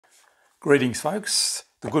Greetings folks.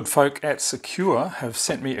 The good folk at Sequre have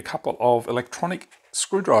sent me a couple of electronic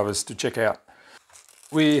screwdrivers to check out.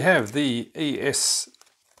 We have the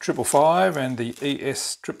ES555 and the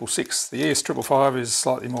ES666. The ES555 is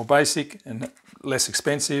slightly more basic and less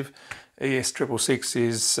expensive.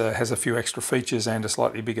 ES666 has a few extra features and a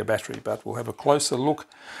slightly bigger battery, but we'll have a closer look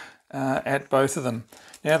at both of them.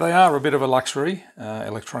 Now they are a bit of a luxury,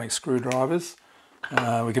 electronic screwdrivers.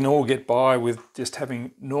 We can all get by with just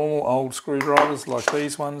having normal old screwdrivers like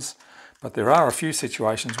these ones, but there are a few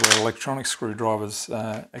situations where electronic screwdrivers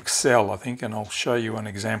excel, I think, and I'll show you an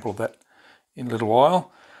example of that in a little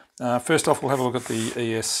while. First off, we'll have a look at the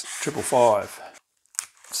ES555.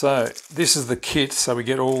 So this is the kit. So we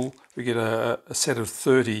get a set of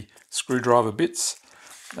 30 screwdriver bits.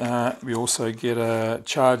 We also get a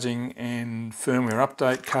charging and firmware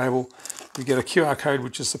update cable. We get a QR code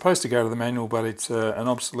which is supposed to go to the manual, but it's an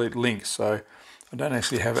obsolete link, so I don't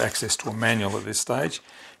actually have access to a manual at this stage.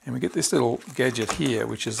 And we get this little gadget here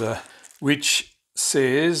which says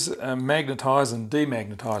magnetise and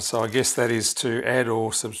demagnetise. So I guess that is to add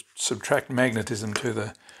or subtract magnetism to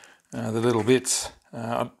the little bits.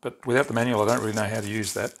 But without the manual I don't really know how to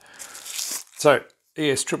use that. So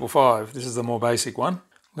ES555, this is the more basic one.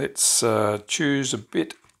 Let's choose a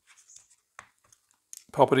bit.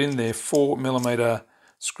 Pop it in there, 4mm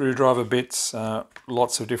screwdriver bits,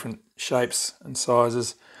 lots of different shapes and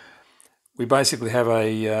sizes. We basically have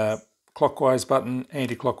a clockwise button,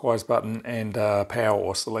 anti-clockwise button, and a power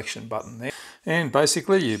or selection button there. And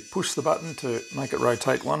basically you push the button to make it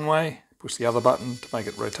rotate one way, push the other button to make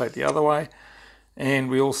it rotate the other way. And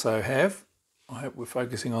we also have, I hope we're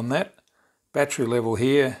focusing on that, battery level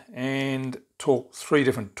here and torque, 3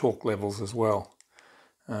 different torque levels as well.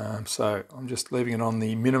 So I'm just leaving it on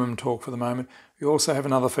the minimum torque for the moment. We also have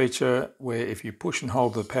another feature where if you push and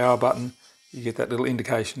hold the power button, you get that little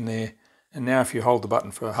indication there. And now if you hold the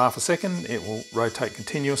button for half a second, it will rotate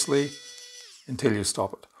continuously until you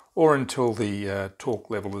stop it, or until the torque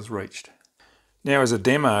level is reached. Now as a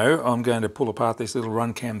demo, I'm going to pull apart this little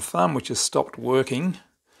RunCam thumb, which has stopped working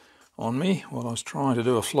on me while I was trying to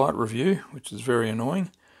do a flight review, which is very annoying.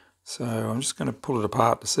 So I'm just going to pull it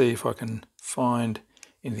apart to see if I can find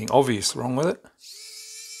anything obvious wrong with it.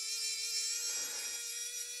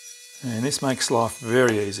 And this makes life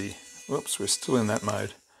very easy. Whoops, we're still in that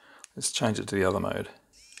mode. Let's change it to the other mode.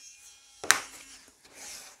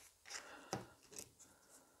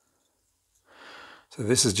 So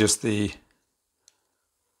this is just the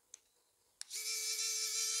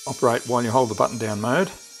operate while you hold the button down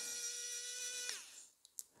mode.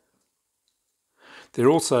 There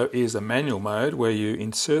also is a manual mode where you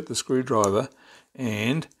insert the screwdriver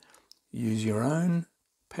and use your own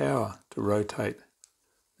power to rotate.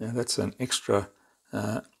 Now that's an extra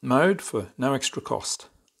mode for no extra cost.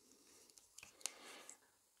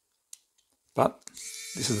 But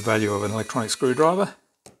this is the value of an electronic screwdriver.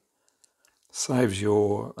 Saves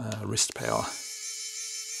your wrist power.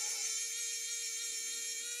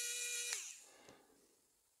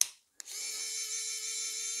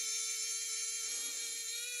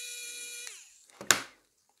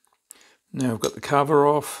 Now we've got the cover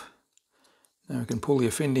off. Now we can pull the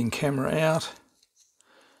offending camera out.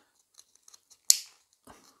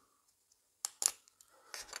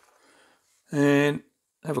 And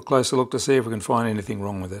have a closer look to see if we can find anything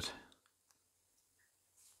wrong with it.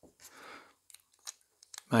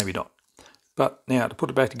 Maybe not. But now to put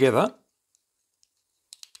it back together,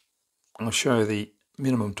 I'll show the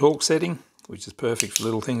minimum torque setting, which is perfect for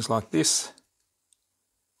little things like this.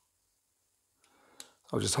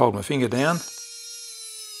 I'll just hold my finger down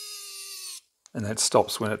and that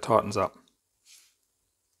stops when it tightens up.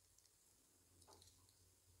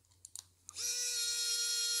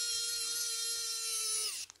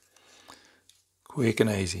 Quick and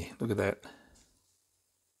easy, look at that.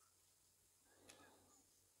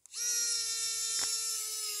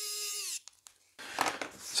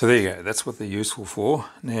 So there you go, that's what they're useful for.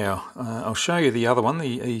 Now, I'll show you the other one,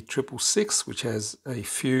 the E666, which has a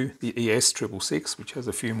few, the ES666, which has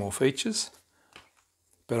a few more features.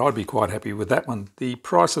 But I'd be quite happy with that one. The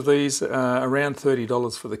price of these are around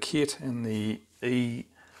 $30 for the kit, and the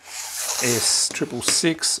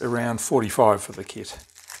ES666 around $45 for the kit.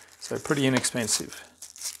 So pretty inexpensive.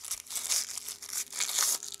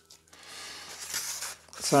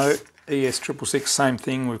 So ES666, same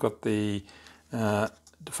thing. We've got the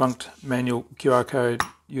defunct manual QR code,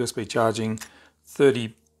 USB charging,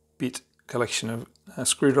 30-bit collection of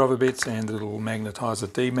screwdriver bits, and the little magnetizer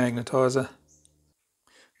demagnetizer.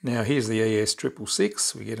 Now here's the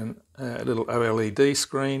ES666. We get a little OLED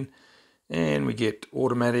screen, and we get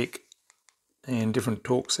automatic, and different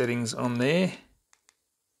torque settings on there.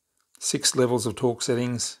 6 levels of torque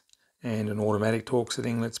settings and an automatic torque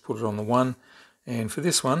setting. Let's put it on the 1. And for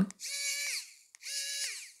this one,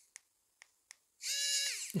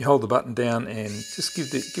 you hold the button down and just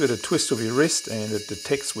give it a twist of your wrist, and it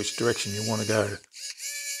detects which direction you want to go.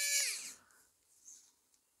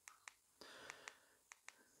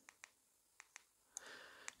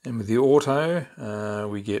 And with the auto,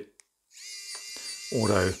 we get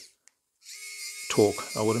auto torque,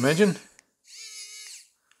 I would imagine.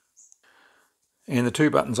 And the two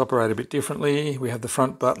buttons operate a bit differently. We have the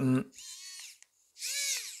front button.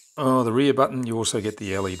 Oh, the rear button, you also get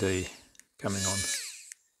the LED coming on.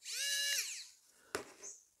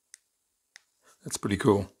 That's pretty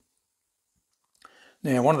cool.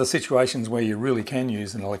 Now, one of the situations where you really can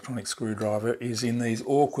use an electronic screwdriver is in these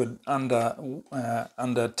awkward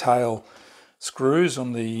under tail screws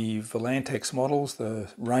on the Volantex models,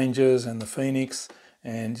 the Rangers and the Phoenix,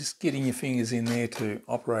 and just getting your fingers in there to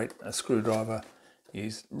operate a screwdriver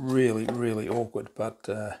is really, really awkward, but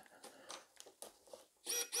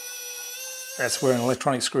that's where an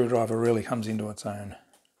electronic screwdriver really comes into its own.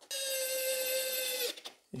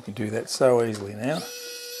 You can do that so easily now.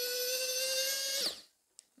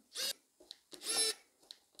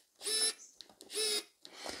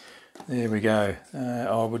 There we go.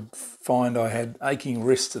 I would find I had aching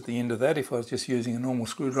wrists at the end of that if I was just using a normal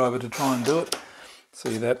screwdriver to try and do it.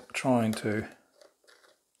 See that? Trying to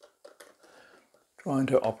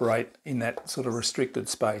operate in that sort of restricted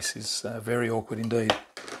space is very awkward indeed.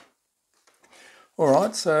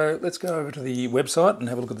 Alright, so let's go over to the website and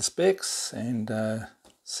have a look at the specs and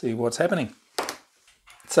see what's happening.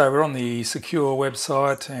 So we're on the Sequre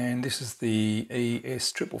website, and this is the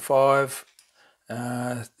ES555.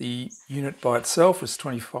 The unit by itself is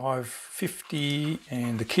 $25.50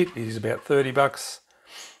 and the kit is about $30.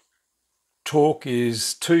 Torque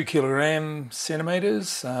is 2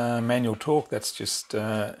 kg/cm. Manual torque, that's just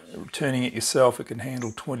turning it yourself. It can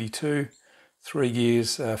handle 22, 3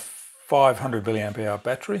 gears, 500 mAh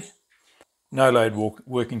battery. No load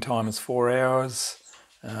working time is 4 hours.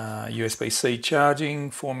 USB-C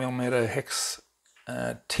charging, 4mm hex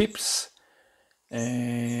tips.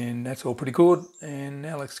 And that's all pretty good. And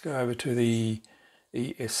now let's go over to the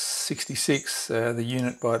ES666. The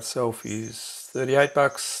unit by itself is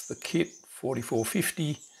 $38. The kit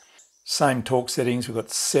 $44.50. Same torque settings. We've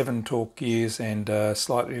got 7 torque gears and a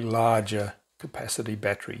slightly larger capacity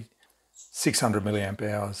battery, 600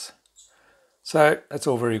 mAh. So that's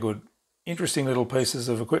all very good. Interesting little pieces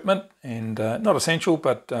of equipment, and not essential,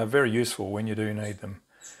 but very useful when you do need them.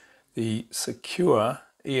 The Sequre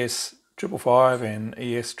ES555 and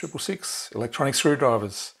ES666 electronic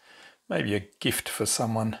screwdrivers. Maybe a gift for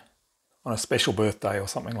someone on a special birthday or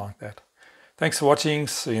something like that. Thanks for watching.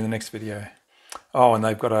 See you in the next video. Oh, and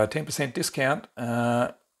they've got a 10% discount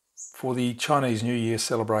for the Chinese New Year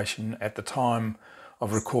celebration at the time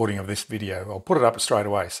of recording of this video. I'll put it up straight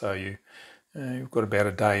away, so you've got about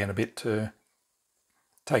a day and a bit to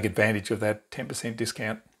take advantage of that 10%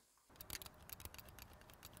 discount.